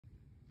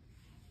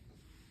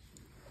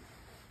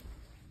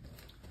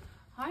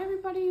Hi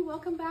everybody,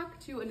 welcome back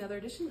to another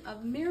edition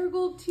of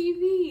Marigold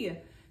TV.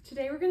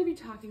 Today we're going to be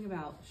talking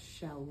about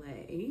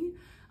Chalet.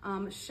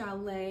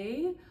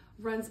 Chalet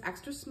runs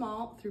extra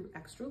small through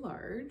extra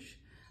large.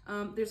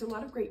 There's a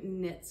lot of great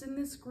knits in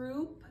this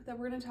group that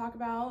we're going to talk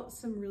about.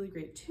 Some really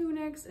great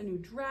tunics, a new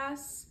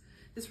dress,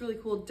 this really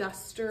cool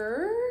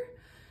duster.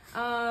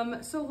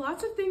 So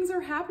lots of things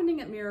are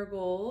happening at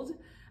Marigold.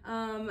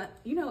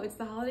 You know, it's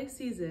the holiday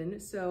season,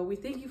 so we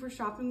thank you for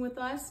shopping with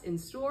us in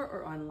store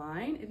or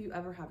online. If you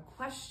ever have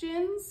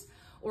questions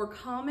or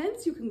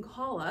comments, you can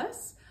call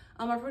us.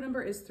 Our phone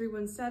number is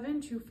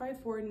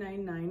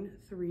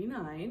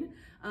 317-254-9939.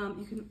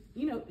 You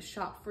can,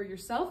 shop for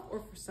yourself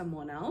or for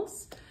someone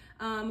else.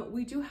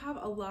 We do have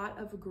a lot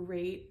of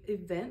great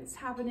events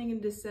happening in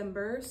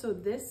December. So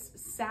this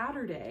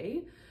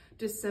Saturday,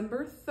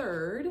 December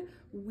 3rd,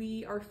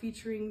 we are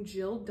featuring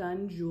Jill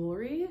Dunn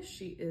Jewelry.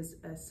 She is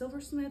a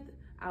silversmith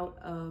out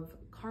of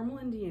Carmel,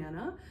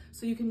 Indiana.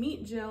 So you can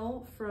meet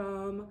Jill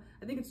from,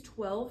 I think it's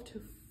 12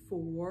 to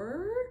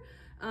 4.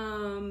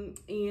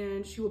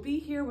 And she will be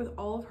here with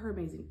all of her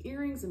amazing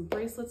earrings and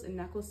bracelets and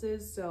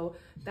necklaces. So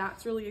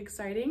that's really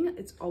exciting.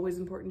 It's always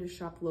important to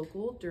shop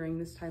local during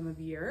this time of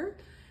year.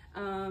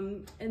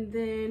 And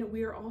then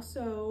we are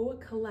also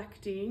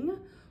collecting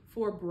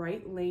for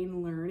Bright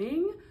Lane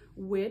Learning,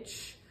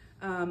 which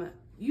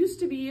used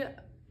to be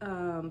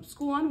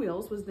School on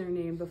Wheels was their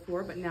name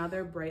before, but now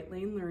they're Bright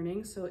Lane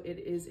Learning. So it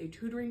is a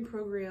tutoring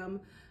program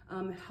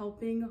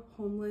helping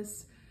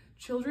homeless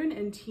children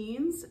and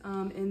teens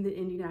in the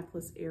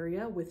Indianapolis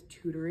area with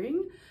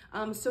tutoring.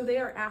 So they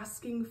are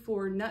asking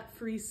for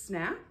nut-free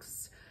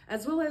snacks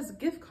as well as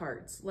gift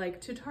cards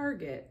like to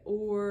Target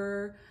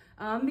or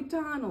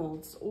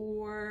McDonald's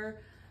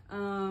or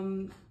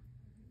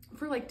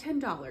for like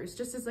 $10,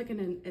 just as like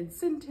an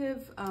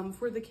incentive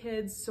for the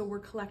kids. So we're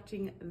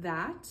collecting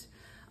that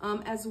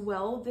as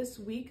well this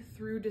week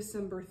through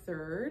December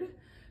 3rd.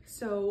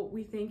 So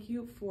we thank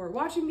you for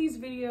watching these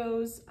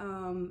videos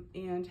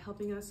and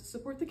helping us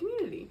support the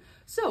community.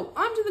 So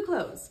on to the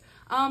clothes.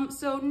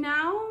 So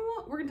now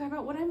we're gonna talk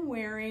about what I'm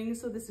wearing.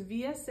 So this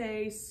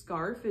VSA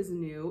scarf is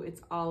new. It's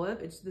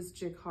olive, it's this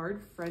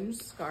jacquard French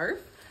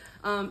scarf.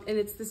 And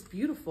it's this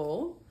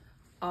beautiful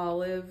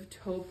olive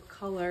taupe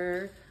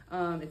color.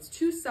 It's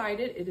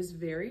two-sided, it is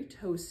very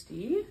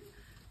toasty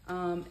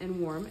and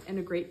warm and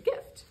a great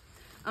gift.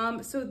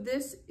 So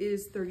this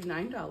is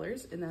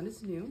 $39 and that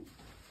is new.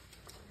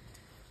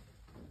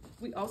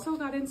 We also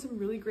got in some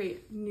really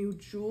great new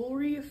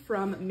jewelry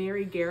from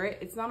Marigold.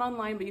 It's not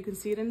online, but you can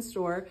see it in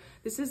store.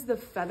 This is the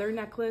feather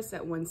necklace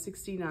at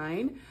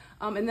 $169.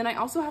 And then I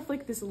also have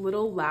like this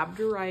little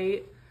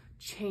labradorite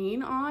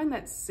chain on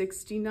that's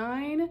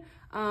 $69.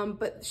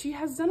 But she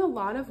has done a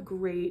lot of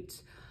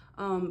great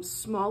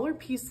smaller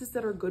pieces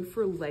that are good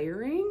for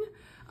layering,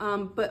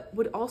 but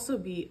would also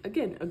be,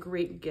 again, a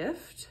great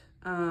gift.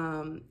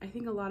 I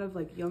think a lot of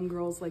like young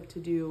girls like to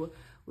do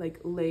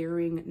like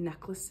layering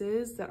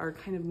necklaces that are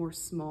kind of more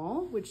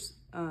small, which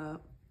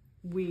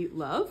we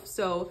love.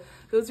 So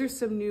those are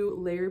some new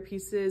layer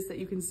pieces that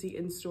you can see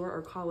in store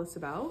or call us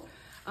about.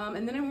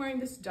 And then I'm wearing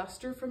this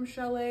duster from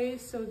Chalet.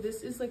 So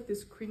this is like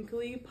this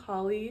crinkly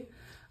poly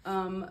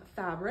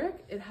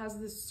fabric. It has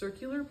this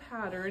circular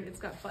pattern. It's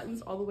got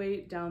buttons all the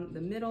way down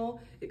the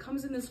middle. It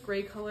comes in this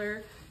gray color.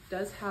 It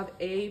does have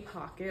a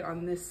pocket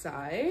on this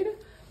side,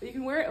 but you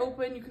can wear it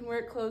open. You can wear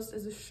it closed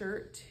as a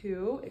shirt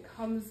too. It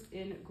comes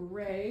in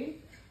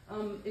gray.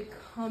 It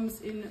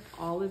comes in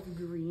olive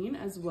green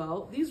as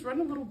well. These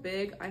run a little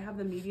big. I have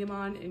the medium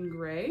on in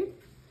gray.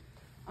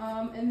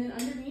 And then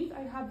underneath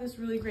I have this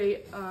really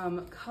great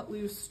cut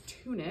loose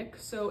tunic.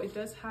 So it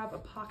does have a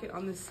pocket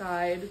on the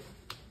side.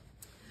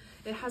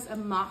 It has a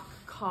mock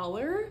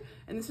collar,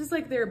 and this is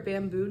like their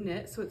bamboo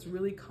knit, so it's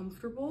really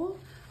comfortable.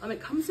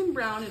 It comes in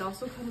brown, it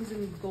also comes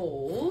in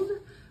gold,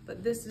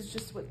 but this is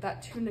just what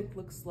that tunic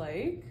looks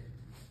like.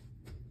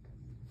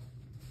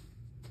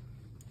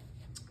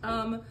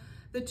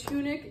 The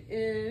tunic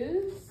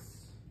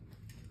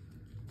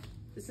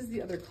this is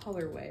the other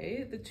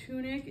colorway. The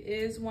tunic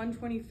is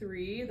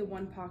 $123, the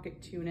one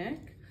pocket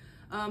tunic.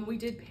 We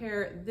did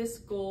pair this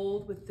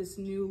gold with this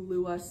new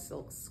Lua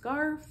silk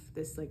scarf,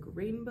 this like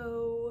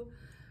rainbow,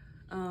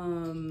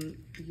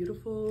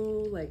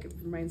 beautiful, like it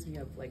reminds me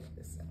of like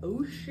this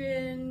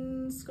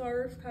ocean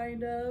scarf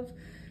kind of.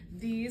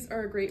 These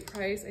are a great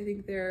price. I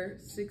think they're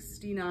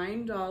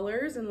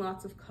 $69 in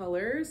lots of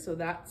colors. So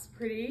that's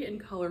pretty and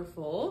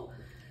colorful.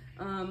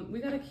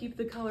 We got to keep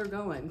the color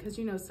going because,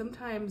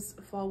 sometimes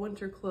fall,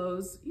 winter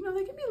clothes, they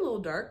can be a little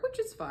dark, which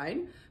is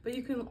fine, but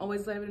you can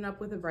always liven it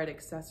up with a bright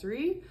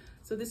accessory.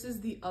 So this is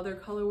the other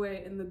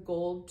colorway in the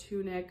gold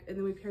tunic. And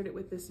then we paired it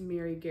with this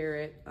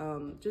Marigold,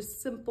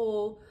 just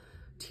simple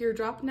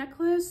teardrop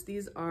necklace.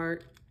 These are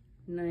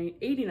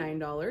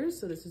 $89.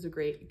 So this is a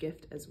great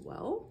gift as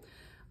well.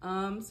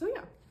 So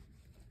yeah,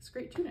 this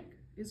great tunic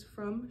is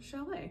from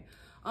Chalet.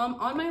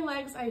 On my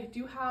legs, I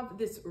do have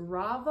this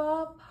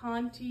Rava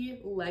Ponte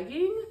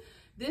legging.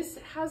 This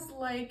has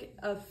like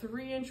a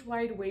 3-inch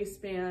wide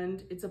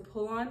waistband. It's a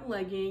pull-on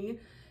legging.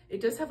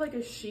 It does have like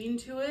a sheen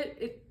to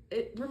it.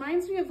 it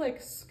reminds me of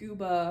like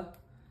scuba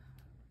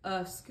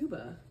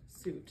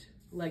suit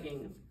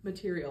legging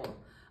material.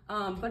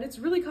 But it's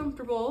really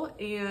comfortable,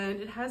 and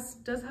it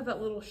does have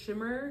that little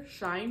shimmer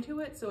shine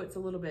to it, so it's a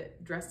little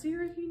bit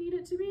dressier if you need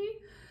it to be.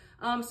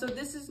 So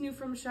this is new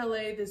from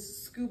Chalet,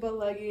 this scuba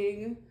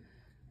legging.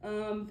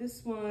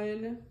 This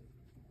one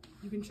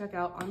you can check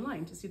out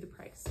online to see the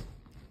price.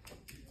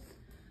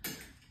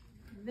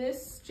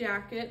 This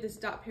jacket, this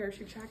dot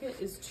parachute jacket,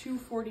 is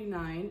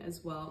 $2.49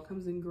 as well. It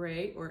comes in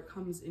gray or it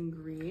comes in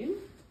green.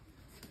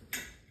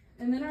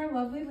 And then our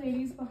lovely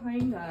ladies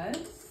behind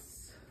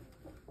us.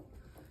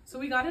 So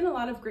we got in a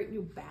lot of great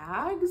new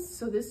bags.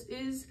 So this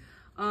is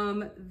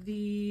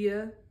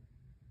the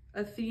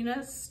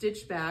Athena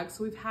stitch bag.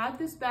 So we've had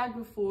this bag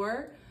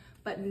before,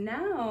 but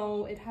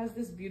now it has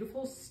this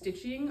beautiful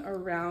stitching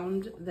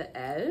around the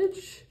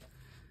edge.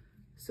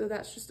 So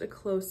that's just a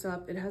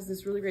close-up. It has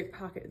this really great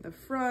pocket in the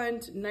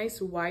front, nice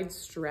wide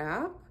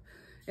strap,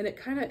 and it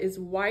kind of is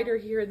wider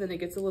here, then it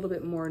gets a little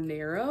bit more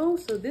narrow.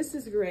 So this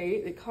is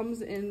great. It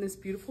comes in this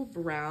beautiful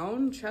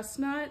brown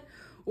chestnut,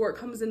 or it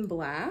comes in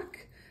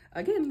black.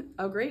 Again,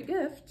 a great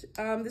gift.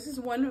 This is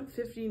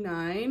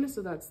 $159,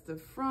 so that's the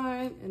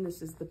front, and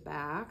this is the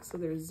back. So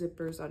there's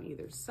zippers on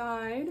either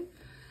side.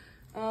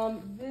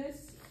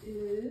 This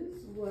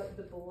is what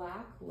the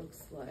black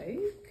looks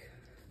like.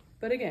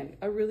 But again,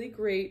 a really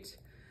great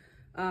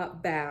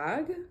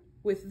bag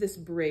with this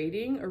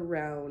braiding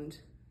around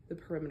the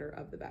perimeter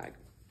of the bag.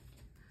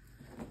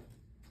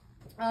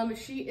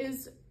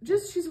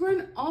 She's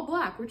wearing all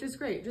black, which is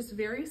great. Just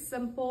very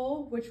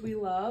simple, which we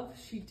love.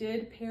 She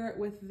did pair it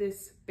with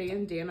this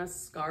bandana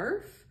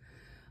scarf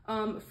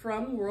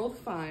from World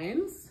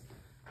Finds,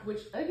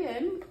 which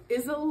again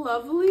is a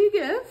lovely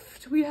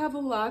gift. We have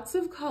lots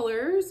of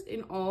colors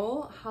in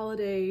all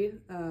holiday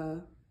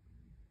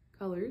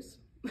colors.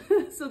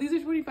 So these are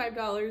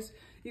 $25.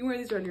 You can wear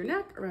these around your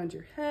neck, around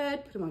your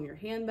head, put them on your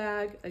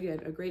handbag. Again,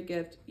 a great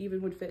gift,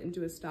 even would fit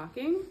into a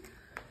stocking.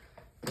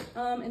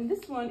 And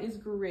this one is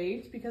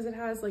great because it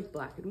has like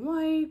black and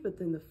white, but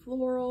then the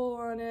floral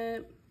on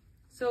it.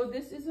 So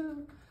this is a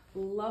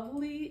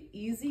lovely,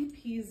 easy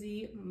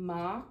peasy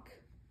mock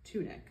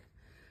tunic.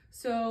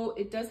 So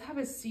it does have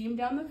a seam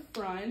down the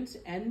front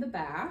and the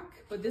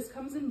back, but this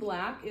comes in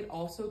black. It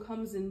also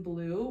comes in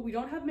blue. We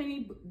don't have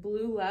many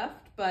blue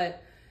left,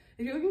 but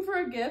if you're looking for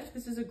a gift,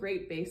 this is a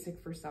great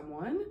basic for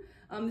someone.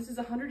 This is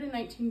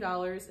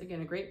 $119,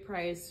 again, a great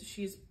price.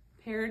 She's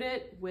paired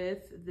it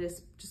with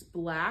this just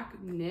black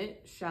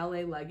knit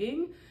chalet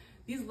legging.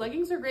 These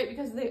leggings are great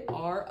because they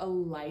are a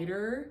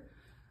lighter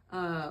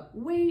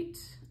weight.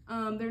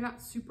 They're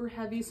not super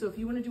heavy. So if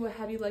you want to do a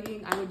heavy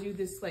legging, I would do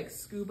this like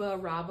scuba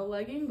rava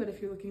legging. But if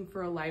you're looking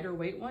for a lighter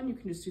weight one, you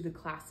can just do the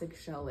classic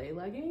chalet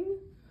legging.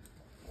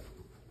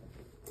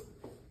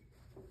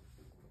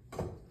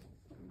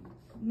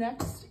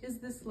 Next is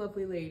this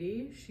lovely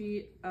lady.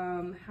 She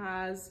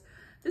has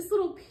this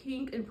little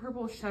pink and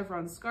purple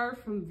chevron scarf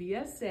from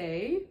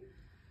VSA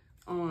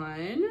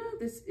on.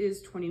 This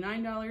is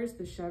 $29,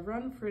 the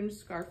chevron fringe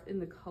scarf in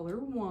the color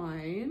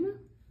wine.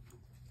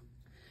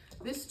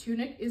 This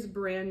tunic is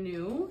brand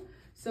new.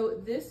 So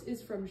this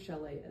is from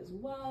Chalet as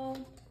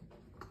well.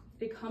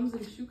 It comes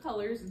in two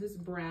colors, this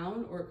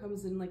brown, or it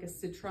comes in like a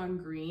citron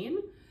green.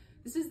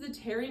 This is the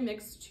Terry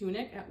Mix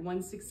tunic at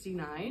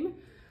 $169.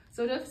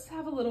 So it does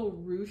have a little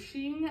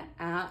ruching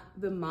at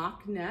the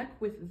mock neck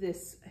with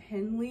this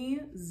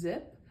Henley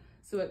zip.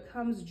 So it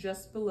comes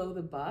just below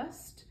the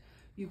bust.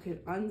 You can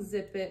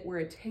unzip it, wear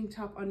a tank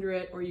top under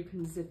it, or you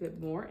can zip it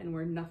more and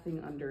wear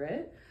nothing under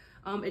it.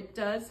 It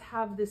does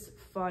have this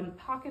fun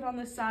pocket on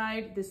the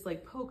side, this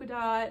like polka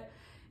dot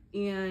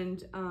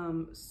and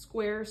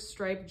square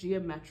stripe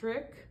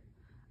geometric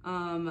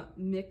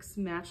mix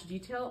match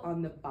detail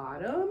on the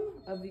bottom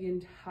of the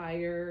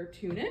entire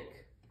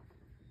tunic.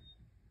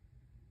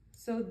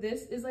 So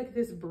this is like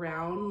this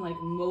brown, like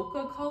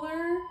mocha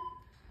color.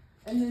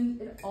 And then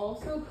it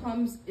also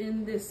comes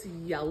in this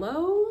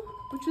yellow,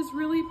 which is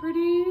really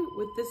pretty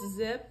with this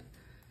zip.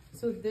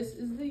 So this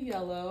is the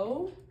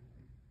yellow.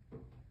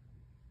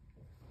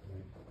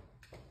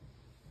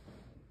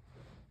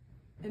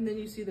 And then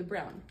you see the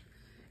brown.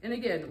 And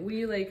again,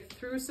 we like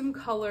threw some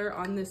color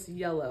on this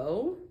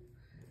yellow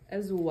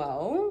as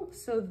well.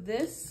 So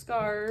this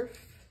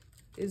scarf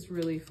is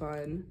really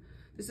fun.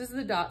 This is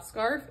the dot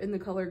scarf in the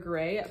color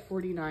gray at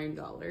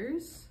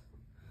 $49.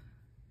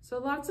 So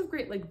lots of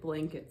great like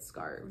blanket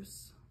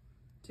scarves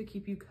to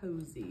keep you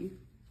cozy.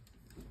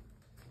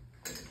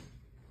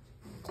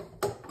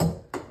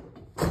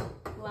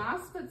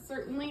 Last but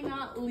certainly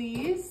not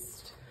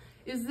least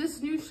is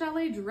this new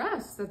Chalet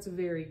dress that's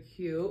very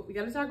cute. We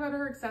got to talk about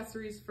her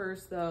accessories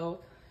first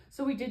though.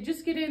 So we did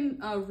just get in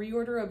a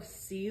reorder of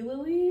Sea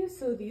Lily.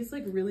 So these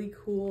like really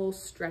cool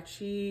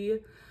stretchy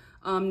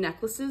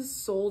necklaces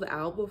sold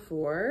out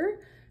before.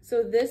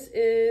 So this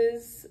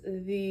is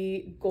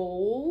the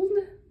gold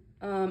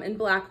and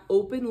black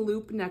open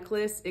loop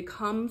necklace. It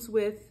comes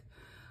with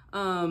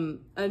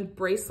A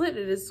bracelet,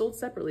 it is sold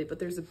separately, but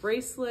there's a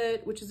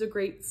bracelet, which is a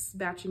great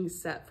matching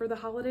set for the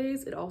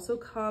holidays. It also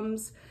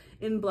comes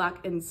in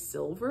black and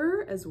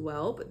silver as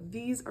well, but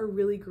these are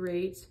really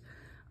great.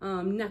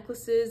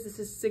 Necklaces, this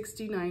is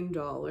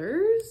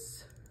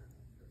 $69.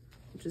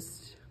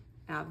 Just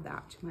add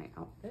that to my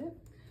outfit.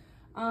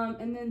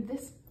 And then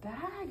this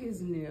bag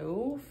is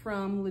new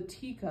from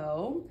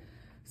Letico.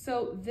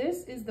 So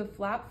this is the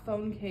flap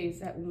phone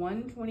case at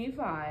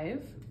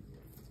 $125.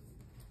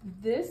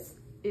 This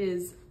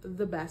is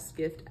the best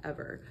gift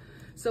ever.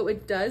 So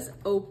it does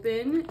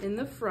open in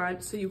the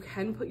front, so you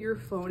can put your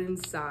phone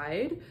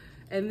inside,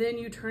 and then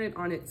you turn it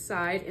on its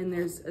side and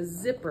there's a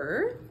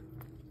zipper.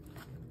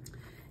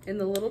 And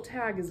the little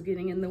tag is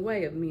getting in the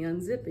way of me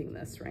unzipping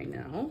this right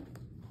now.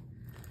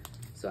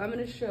 So I'm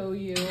gonna show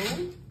you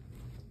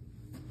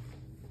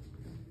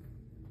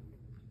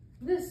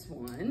this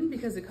one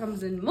because it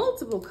comes in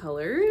multiple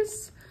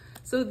colors.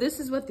 So this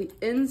is what the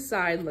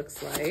inside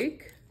looks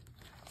like.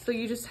 So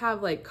you just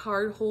have like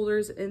card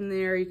holders in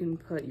there. You can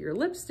put your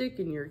lipstick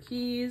and your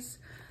keys,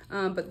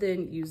 but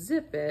then you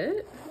zip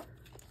it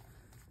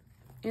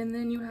and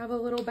then you have a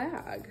little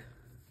bag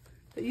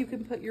that you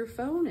can put your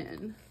phone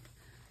in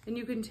and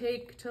you can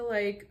take to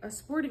like a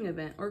sporting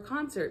event or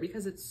concert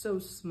because it's so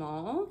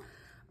small.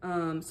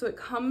 So it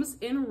comes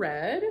in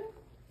red,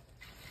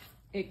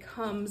 it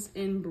comes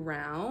in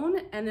brown,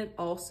 and it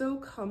also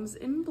comes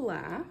in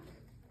black.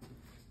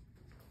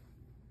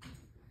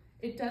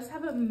 It does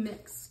have a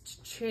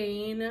mixed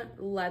chain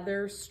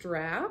leather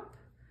strap,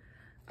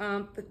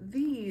 but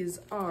these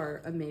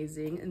are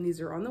amazing, and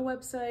these are on the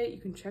website. You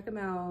can check them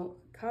out.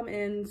 Come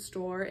in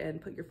store and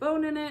put your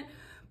phone in it,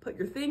 put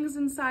your things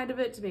inside of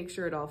it to make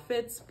sure it all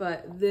fits,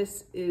 but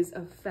this is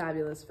a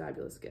fabulous,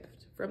 fabulous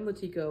gift from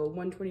Letico,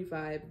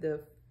 $125,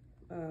 the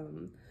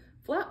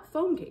flat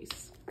phone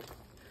case.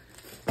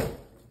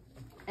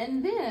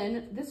 And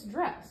then this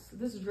dress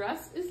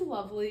is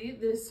lovely,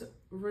 this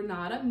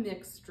Renata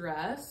mixed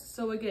dress.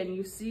 So again,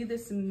 you see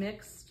this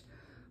mixed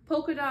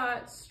polka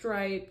dot,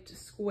 striped,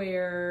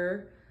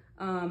 square,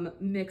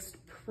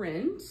 mixed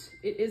print.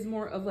 It is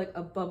more of like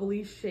a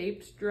bubbly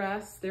shaped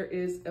dress. There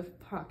is a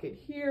pocket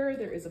here,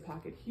 there is a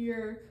pocket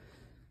here.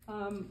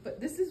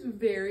 But this is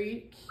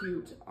very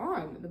cute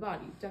on the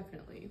body,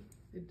 definitely.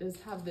 It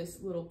does have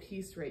this little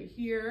piece right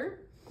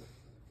here.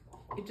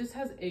 It just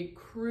has a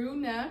crew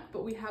neck,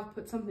 but we have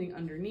put something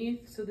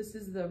underneath. So this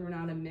is the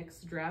Renata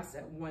mixed dress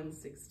at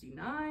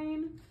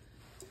 $169.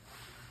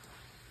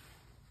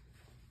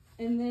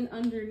 And then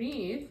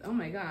underneath, oh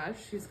my gosh,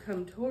 she's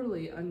come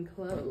totally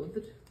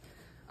unclothed.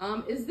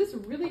 Is this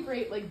really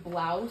great like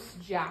blouse,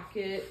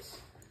 jacket,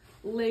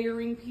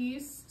 layering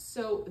piece.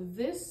 So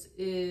this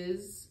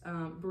is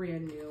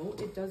brand new.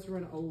 It does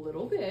run a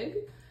little big.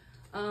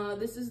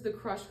 This is the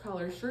crushed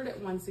collar shirt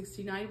at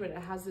 $169, but it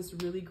has this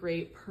really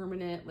great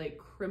permanent, like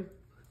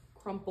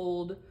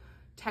crumpled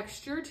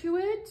texture to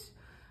it.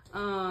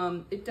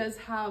 It does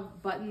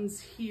have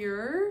buttons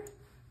here,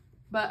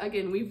 but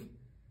again, we've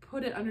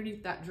put it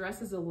underneath that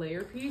dress as a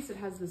layer piece. It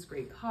has this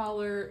great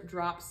collar,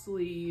 drop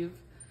sleeve.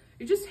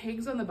 It just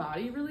hangs on the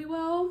body really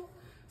well.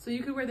 So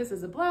you could wear this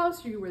as a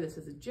blouse, you could wear this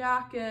as a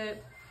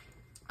jacket.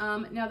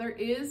 Now there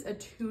is a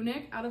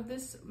tunic out of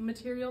this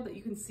material that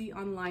you can see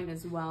online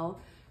as well.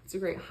 It's a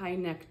great high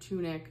neck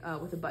tunic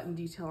with a button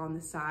detail on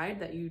the side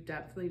that you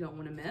definitely don't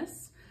want to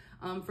miss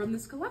from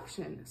this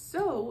collection.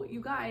 So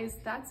you guys,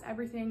 that's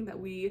everything that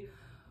we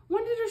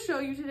wanted to show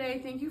you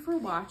today. Thank you for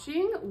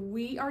watching.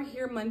 We are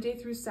here Monday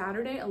through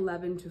Saturday,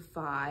 11 to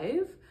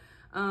 5.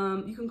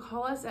 You can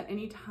call us at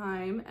any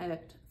time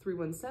at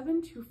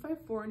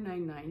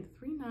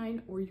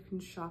 317-254-9939, or you can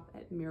shop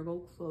at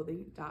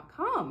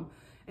marigoldclothing.com.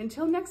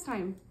 Until next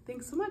time,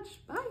 thanks so much.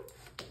 Bye.